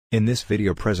In this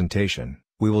video presentation,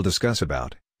 we will discuss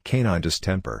about canine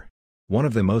distemper, one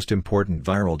of the most important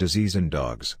viral disease in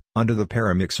dogs, under the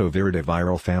Paramyxoviridae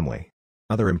viral family.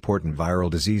 Other important viral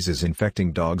diseases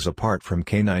infecting dogs apart from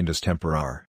canine distemper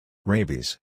are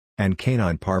rabies and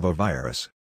canine parvovirus.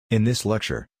 In this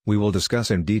lecture, we will discuss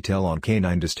in detail on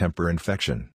canine distemper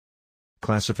infection.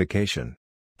 Classification: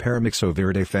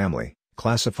 Paramyxoviridae family,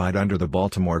 classified under the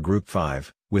Baltimore Group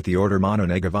 5, with the order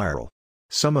Mononegaviral.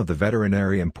 Some of the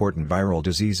veterinary important viral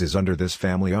diseases under this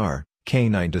family are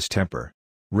canine distemper,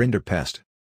 rinderpest,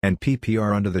 and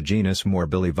PPR under the genus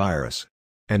Morbillivirus,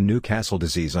 and Newcastle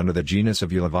disease under the genus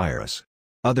Avulovirus.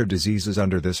 Other diseases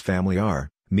under this family are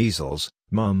measles,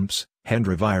 mumps,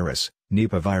 Hendra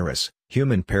Nipah virus,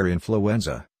 human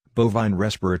parainfluenza, bovine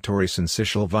respiratory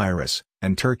syncytial virus,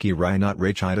 and turkey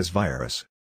rhinotracheosis virus.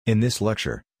 In this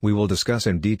lecture, we will discuss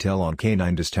in detail on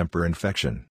canine distemper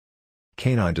infection.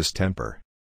 Canine distemper.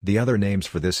 The other names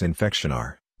for this infection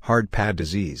are hard pad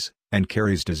disease and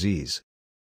caries disease.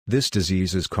 This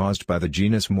disease is caused by the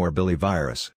genus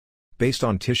Morbillivirus. Based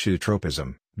on tissue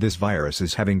tropism, this virus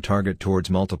is having target towards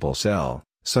multiple cell,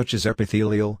 such as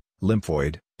epithelial,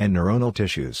 lymphoid, and neuronal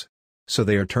tissues. So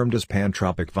they are termed as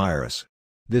pantropic virus.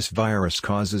 This virus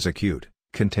causes acute,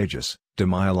 contagious,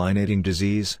 demyelinating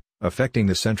disease, affecting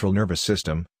the central nervous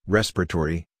system,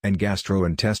 respiratory, and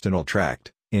gastrointestinal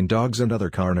tract, in dogs and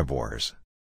other carnivores.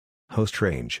 Host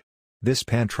range. This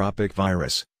pantropic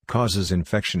virus causes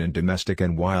infection in domestic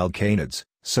and wild canids,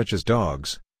 such as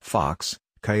dogs, fox,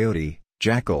 coyote,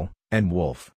 jackal, and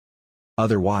wolf.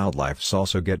 Other wildlife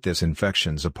also get this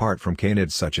infections apart from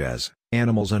canids, such as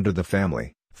animals under the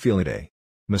family Felidae,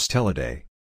 Mustelidae,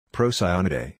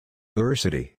 Procyonidae,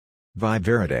 Ursidae,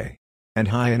 Viveridae, and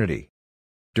Hyenidae.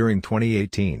 During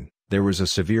 2018, there was a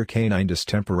severe canine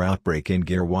distemper outbreak in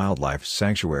Gir Wildlife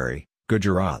Sanctuary,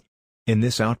 Gujarat. In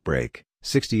this outbreak,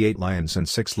 68 lions and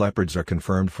 6 leopards are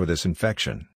confirmed for this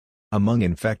infection. Among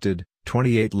infected,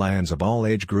 28 lions of all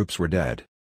age groups were dead.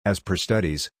 As per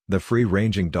studies, the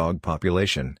free-ranging dog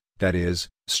population, that is,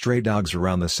 stray dogs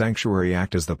around the sanctuary,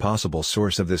 act as the possible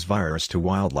source of this virus to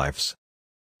wildlife.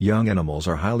 Young animals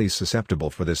are highly susceptible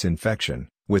for this infection,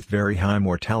 with very high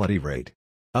mortality rate.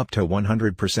 Up to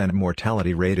 100%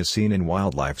 mortality rate is seen in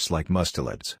wildlife like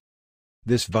mustelids.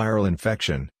 This viral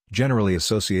infection, generally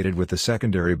associated with the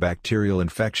secondary bacterial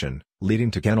infection,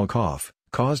 leading to kennel cough,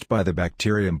 caused by the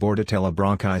bacterium Bordetella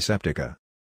bronchiceptica.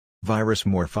 Virus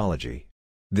morphology.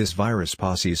 This virus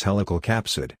possesses helical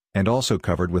capsid, and also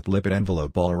covered with lipid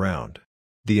envelope all around.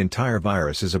 The entire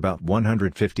virus is about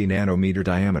 150 nanometer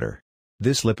diameter.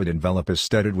 This lipid envelope is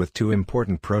studded with 2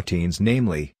 important proteins,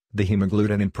 namely, the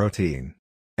hemagglutinin protein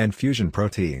and fusion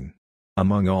protein.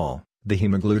 Among all, the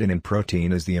hemagglutinin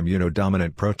protein is the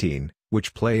immunodominant protein,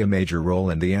 which play a major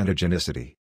role in the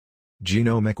antigenicity.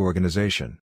 Genomic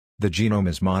organization. The genome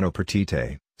is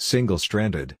monopartite,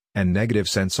 single-stranded, and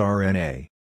negative-sense RNA.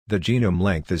 The genome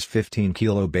length is 15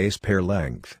 kilobase pair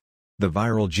length. The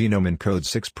viral genome encodes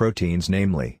 6 proteins,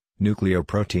 namely,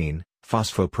 nucleoprotein,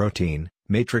 phosphoprotein,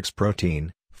 matrix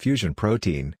protein, fusion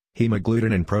protein,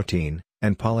 hemagglutinin protein,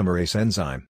 and polymerase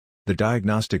enzyme. The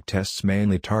diagnostic tests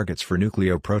mainly targets for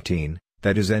nucleoprotein,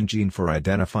 that is N gene for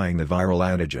identifying the viral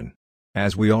antigen.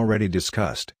 As we already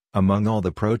discussed, among all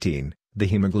the protein, the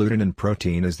hemagglutinin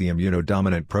protein is the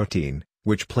immunodominant protein,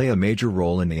 which play a major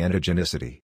role in the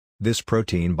antigenicity. This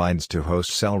protein binds to host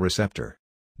cell receptor.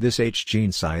 This H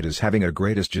gene site is having a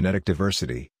greatest genetic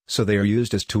diversity, so they are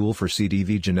used as tool for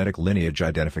CDV genetic lineage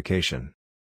identification.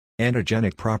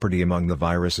 Antigenic property among the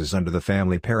viruses under the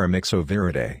family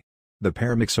Paramyxoviridae. The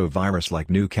paramyxovirus, like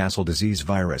Newcastle disease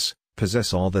virus,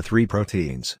 possess all the 3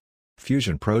 proteins: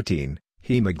 fusion protein,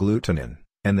 hemagglutinin,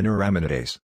 and the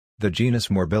neuraminidase. The genus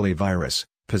Morbillivirus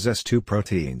possess 2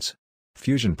 proteins: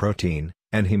 fusion protein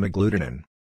and hemagglutinin.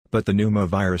 But the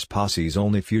pneumovirus possesses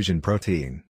only fusion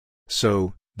protein.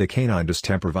 So, the canine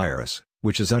distemper virus,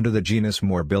 which is under the genus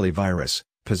Morbillivirus,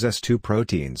 possess 2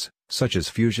 proteins, such as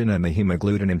fusion and the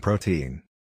hemagglutinin protein.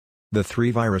 The 3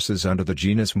 viruses under the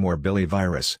genus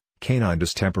Morbillivirus, canine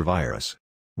distemper virus,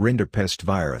 rinderpest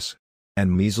virus,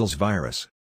 and measles virus,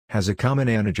 has a common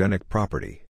antigenic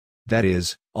property. That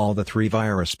is, all the 3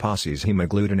 virus possess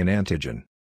hemagglutinin antigen.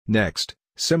 Next,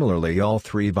 similarly all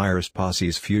 3 virus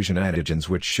possess fusion antigens,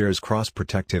 which shares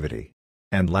cross-protectivity.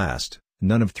 And last,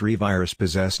 none of 3 virus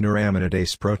possess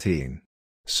neuraminidase protein.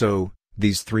 So,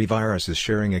 these 3 viruses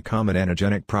sharing a common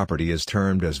antigenic property is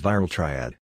termed as viral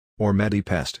triad, or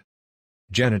medipest.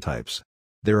 Genotypes.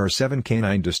 There are 7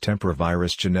 canine distemper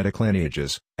virus genetic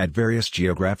lineages, at various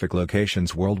geographic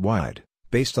locations worldwide,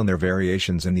 based on their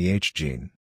variations in the H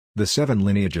gene. The 7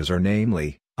 lineages are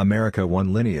namely, America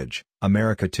 1 lineage,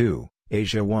 America 2,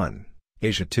 Asia 1,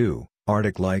 Asia 2,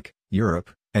 Arctic-like, Europe,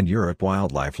 and Europe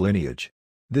wildlife lineage.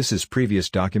 This is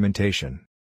previous documentation.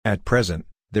 At present,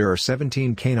 there are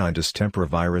 17 canine distemper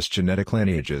virus genetic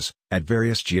lineages, at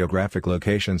various geographic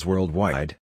locations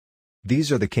worldwide.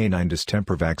 These are the canine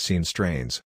distemper vaccine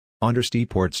strains: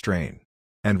 Onderstepoort strain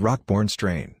and Rockborn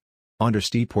strain.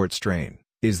 Onderstepoort strain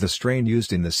is the strain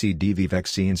used in the CDV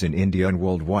vaccines in India and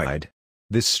worldwide.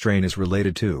 This strain is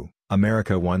related to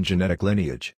America 1 genetic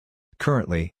lineage.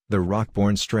 Currently, the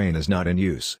Rockborn strain is not in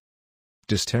use.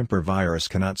 Distemper virus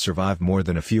cannot survive more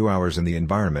than a few hours in the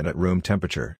environment at room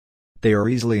temperature. They are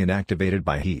easily inactivated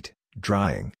by heat,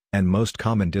 drying, and most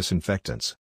common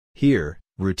disinfectants. Here,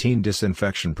 routine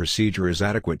disinfection procedure is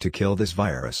adequate to kill this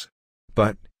virus.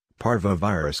 But,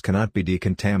 parvovirus cannot be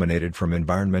decontaminated from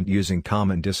environment using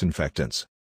common disinfectants.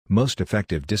 Most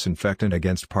effective disinfectant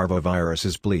against parvovirus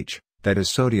is bleach, that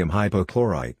is sodium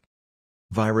hypochlorite.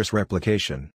 Virus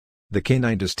replication. The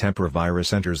canine distemper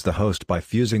virus enters the host by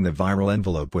fusing the viral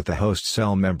envelope with the host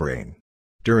cell membrane.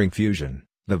 During fusion,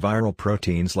 the viral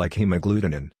proteins like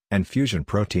hemagglutinin and fusion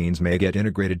proteins may get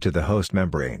integrated to the host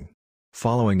membrane.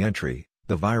 Following entry,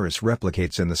 the virus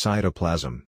replicates in the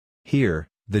cytoplasm. Here,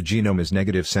 the genome is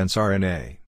negative sense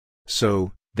RNA.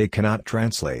 So, they cannot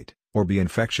translate, or be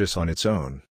infectious on its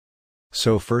own.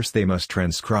 So first they must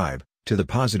transcribe, to the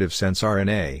positive sense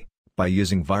RNA, by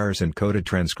using virus-encoded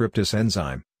transcriptase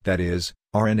enzyme, that is,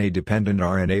 RNA-dependent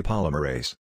RNA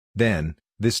polymerase. Then,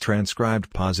 this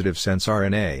transcribed positive sense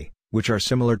RNA, which are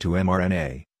similar to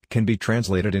mRNA, can be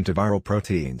translated into viral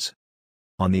proteins.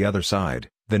 On the other side,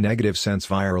 the negative sense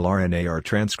viral RNA are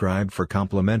transcribed for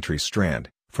complementary strand,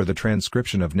 for the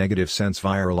transcription of negative sense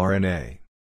viral RNA.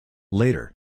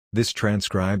 Later, this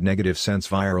transcribed negative sense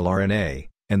viral RNA,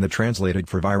 and the translated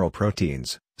for viral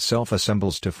proteins,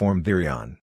 self-assembles to form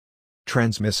virion.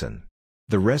 Transmission.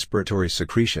 The respiratory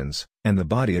secretions, and the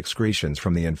body excretions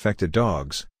from the infected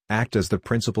dogs, act as the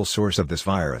principal source of this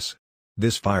virus.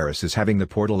 This virus is having the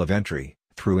portal of entry,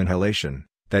 through inhalation,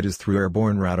 that is through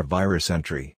airborne route of virus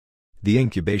entry. The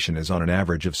incubation is on an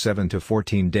average of 7 to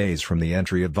 14 days from the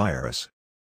entry of virus.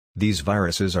 These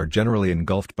viruses are generally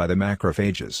engulfed by the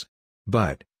macrophages.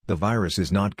 But, the virus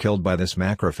is not killed by this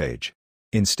macrophage.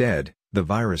 Instead, the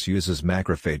virus uses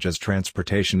macrophage as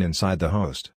transportation inside the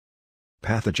host.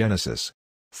 Pathogenesis.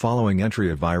 Following entry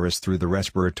of virus through the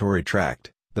respiratory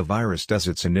tract, the virus does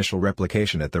its initial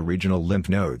replication at the regional lymph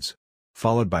nodes,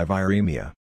 followed by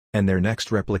viremia. And their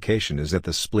next replication is at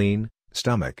the spleen,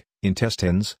 stomach,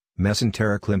 intestines,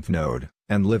 mesenteric lymph node,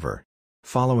 and liver.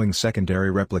 Following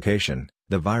secondary replication,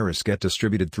 the virus get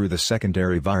distributed through the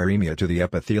secondary viremia to the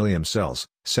epithelium cells,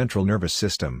 central nervous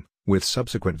system, with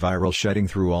subsequent viral shedding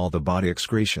through all the body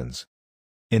excretions.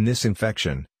 In this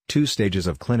infection, 2 stages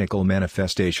of clinical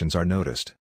manifestations are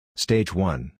noticed. Stage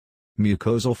 1.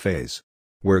 Mucosal phase,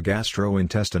 where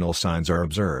gastrointestinal signs are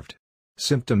observed.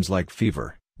 Symptoms like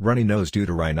fever, runny nose due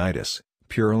to rhinitis,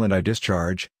 purulent eye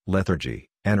discharge, lethargy,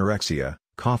 anorexia,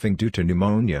 coughing due to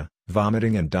pneumonia,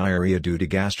 vomiting and diarrhea due to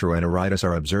gastroenteritis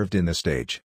are observed in this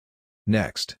stage.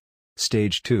 Next.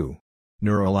 Stage 2.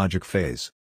 Neurologic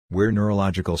phase, where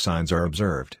neurological signs are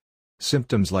observed.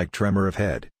 Symptoms like tremor of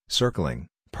head, circling,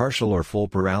 partial or full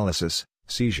paralysis,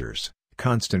 seizures,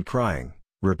 constant crying,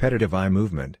 repetitive eye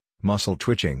movement, muscle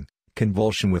twitching,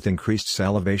 convulsion with increased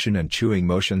salivation and chewing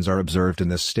motions are observed in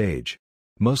this stage.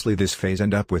 Mostly this phase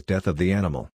end up with death of the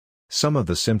animal. Some of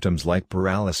the symptoms like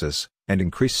paralysis and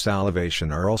increased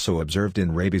salivation are also observed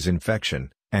in rabies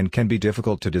infection, and can be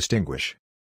difficult to distinguish.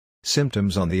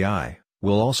 Symptoms on the eye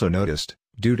will also noticed,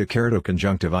 due to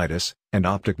keratoconjunctivitis and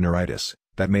optic neuritis,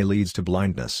 that may lead to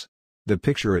blindness. The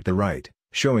picture at the right,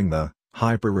 showing the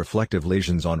hyperreflective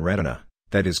lesions on retina,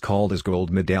 that is called as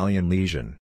gold medallion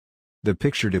lesion. The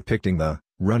picture depicting the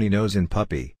runny nose in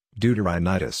puppy, due to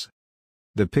rhinitis.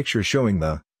 The picture showing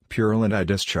the purulent eye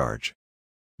discharge.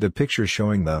 The picture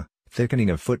showing the thickening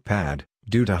of foot pad,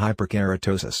 due to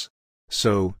hyperkeratosis.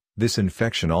 So, this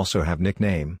infection also have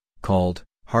nickname, called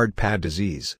hard pad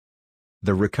disease.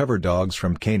 The recovered dogs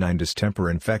from canine distemper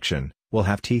infection will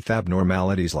have teeth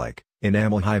abnormalities like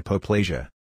enamel hypoplasia.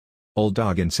 Old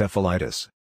dog encephalitis.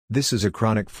 This is a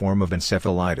chronic form of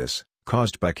encephalitis,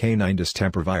 caused by canine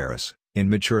distemper virus, in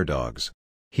mature dogs.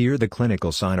 Here the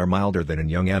clinical signs are milder than in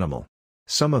young animal.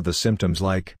 Some of the symptoms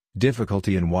like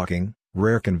difficulty in walking,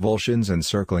 rare convulsions and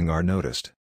circling are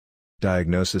noticed.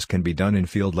 Diagnosis can be done in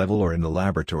field level or in the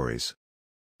laboratories.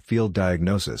 Field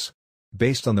diagnosis.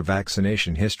 Based on the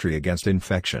vaccination history against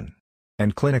infection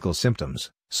and clinical symptoms,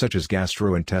 such as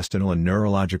gastrointestinal and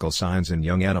neurological signs in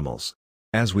young animals.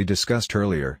 As we discussed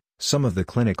earlier, some of the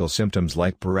clinical symptoms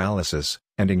like paralysis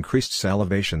and increased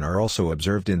salivation are also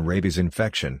observed in rabies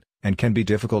infection, and can be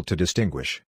difficult to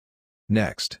distinguish.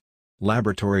 Next.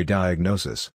 Laboratory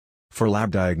diagnosis. For lab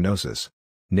diagnosis,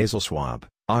 nasal swab,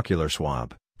 ocular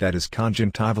swab, that is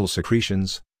conjunctival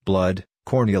secretions, blood,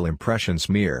 corneal impression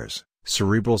smears,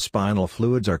 cerebral spinal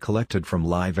fluids are collected from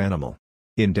live animal.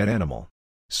 In dead animal,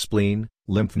 spleen,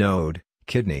 lymph node,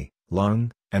 kidney,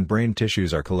 lung, and brain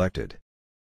tissues are collected.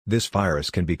 This virus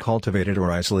can be cultivated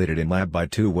or isolated in lab by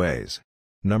two ways.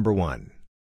 Number 1.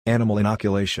 Animal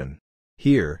inoculation.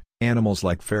 Here, animals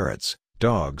like ferrets,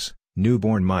 dogs,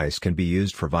 newborn mice can be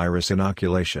used for virus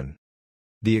inoculation.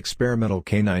 The experimental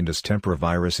canine distemper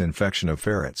virus infection of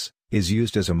ferrets is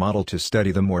used as a model to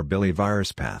study the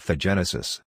morbillivirus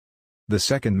pathogenesis. The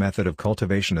second method of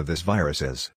cultivation of this virus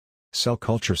is cell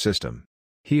culture system.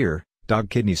 Here,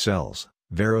 dog kidney cells,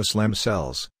 varroa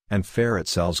cells, and ferret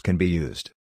cells can be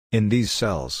used. In these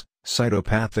cells,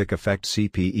 cytopathic effect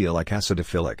CPE like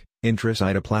acidophilic,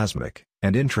 intracytoplasmic,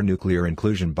 and intranuclear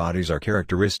inclusion bodies are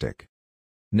characteristic.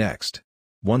 Next.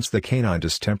 Once the canine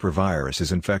distemper virus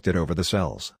is infected over the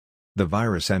cells, the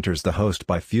virus enters the host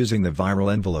by fusing the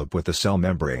viral envelope with the cell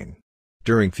membrane.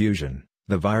 During fusion,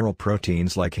 the viral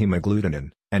proteins like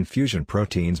hemagglutinin and fusion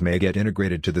proteins may get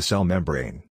integrated to the cell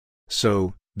membrane.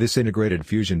 So, this integrated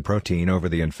fusion protein over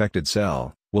the infected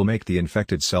cell will make the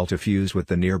infected cell to fuse with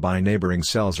the nearby neighboring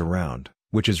cells around,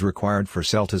 which is required for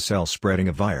cell-to-cell spreading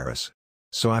of virus.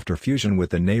 So after fusion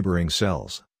with the neighboring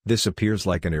cells, this appears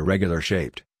like an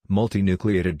irregular-shaped,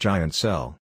 multinucleated giant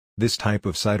cell. This type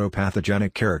of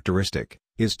cytopathogenic characteristic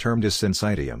is termed as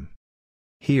syncytium.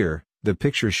 Here, the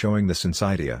picture showing the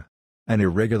syncytia. An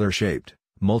irregular-shaped,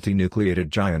 multinucleated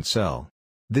giant cell.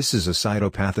 This is a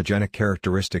cytopathogenic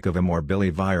characteristic of a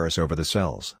morbillivirus over the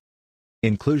cells.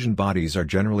 Inclusion bodies are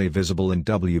generally visible in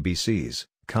WBCs,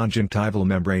 conjunctival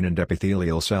membrane and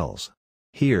epithelial cells.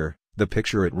 Here, the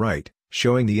picture at right,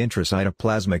 showing the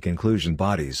intracytoplasmic inclusion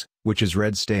bodies, which is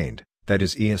red-stained, that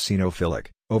is eosinophilic,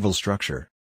 oval structure.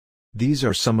 These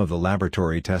are some of the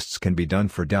laboratory tests can be done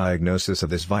for diagnosis of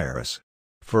this virus.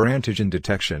 For antigen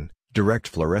detection, direct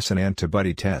fluorescent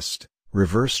antibody test,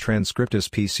 reverse transcriptase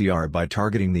PCR by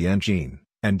targeting the N gene,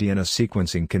 and DNA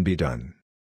sequencing can be done.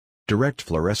 Direct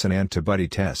fluorescent antibody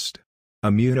test.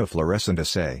 Immunofluorescent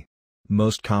assay.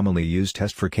 Most commonly used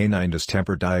test for canine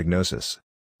distemper diagnosis.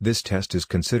 This test is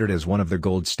considered as one of the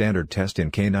gold standard tests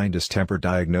in canine distemper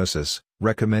diagnosis,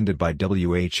 recommended by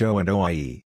WHO and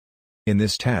OIE. In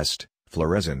this test,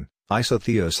 fluorescein,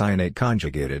 isothiocyanate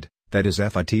conjugated, that is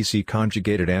FITC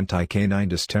conjugated anti-canine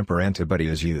distemper antibody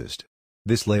is used.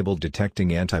 This labeled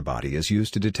detecting antibody is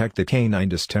used to detect the canine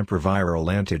distemper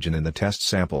viral antigen in the test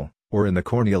sample, or in the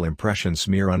corneal impression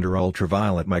smear under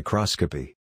ultraviolet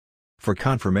microscopy. For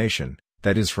confirmation,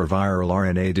 that is for viral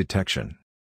RNA detection,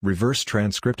 reverse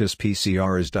transcriptase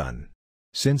PCR is done.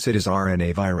 Since it is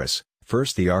RNA virus,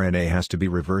 first the RNA has to be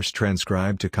reverse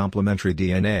transcribed to complementary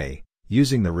DNA,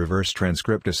 using the reverse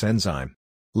transcriptase enzyme.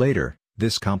 Later,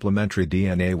 this complementary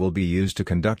DNA will be used to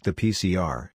conduct the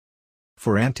PCR.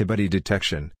 For antibody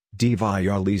detection,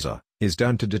 D-viral is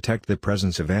done to detect the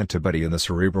presence of antibody in the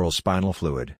cerebral spinal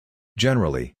fluid.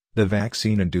 Generally, the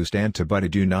vaccine-induced antibody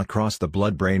do not cross the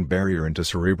blood-brain barrier into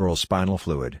cerebral spinal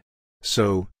fluid.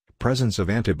 So, presence of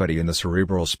antibody in the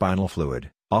cerebral spinal fluid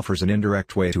offers an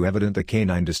indirect way to evident the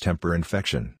canine distemper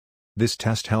infection. This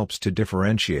test helps to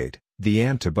differentiate the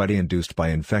antibody induced by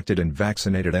infected and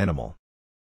vaccinated animal.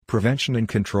 Prevention and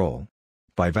control.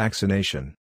 By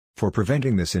vaccination. For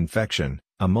preventing this infection,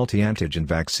 a multi-antigen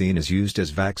vaccine is used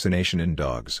as vaccination in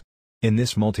dogs. In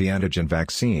this multi-antigen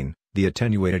vaccine, the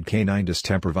attenuated canine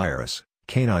distemper virus,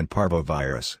 canine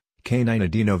parvovirus, canine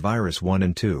adenovirus 1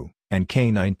 and 2, and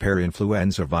canine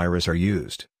parainfluenza virus are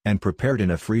used, and prepared in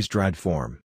a freeze-dried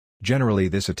form. Generally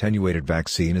this attenuated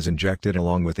vaccine is injected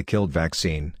along with the killed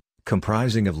vaccine,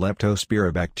 comprising of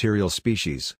leptospirobacterial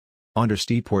species.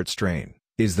 Understeeport strain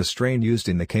is the strain used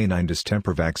in the canine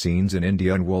distemper vaccines in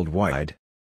India and worldwide.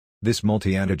 This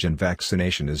multi-antigen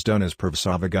vaccination is done as per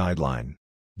VSAVA guideline.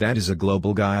 That is a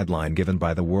global guideline given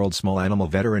by the World Small Animal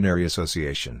Veterinary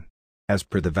Association. As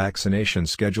per the vaccination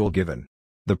schedule given,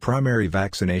 the primary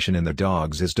vaccination in the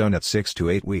dogs is done at 6 to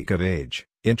 8 weeks of age,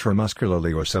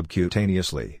 intramuscularly or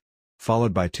subcutaneously.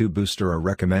 Followed by 2 booster are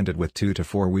recommended with 2 to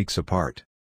 4 weeks apart.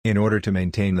 In order to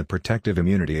maintain the protective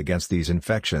immunity against these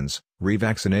infections,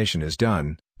 revaccination is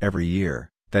done, every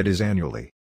year, that is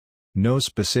annually. No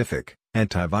specific,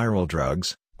 antiviral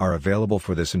drugs, are available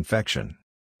for this infection.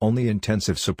 Only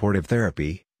intensive supportive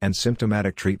therapy, and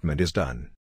symptomatic treatment is done.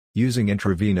 Using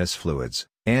intravenous fluids,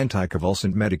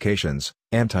 anticonvulsant medications,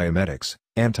 antiemetics,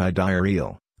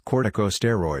 antidiarrheal,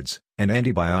 corticosteroids, and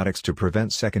antibiotics to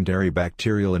prevent secondary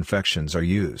bacterial infections are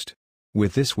used.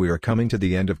 With this we are coming to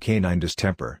the end of canine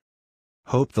distemper.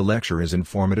 Hope the lecture is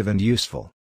informative and useful.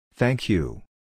 Thank you.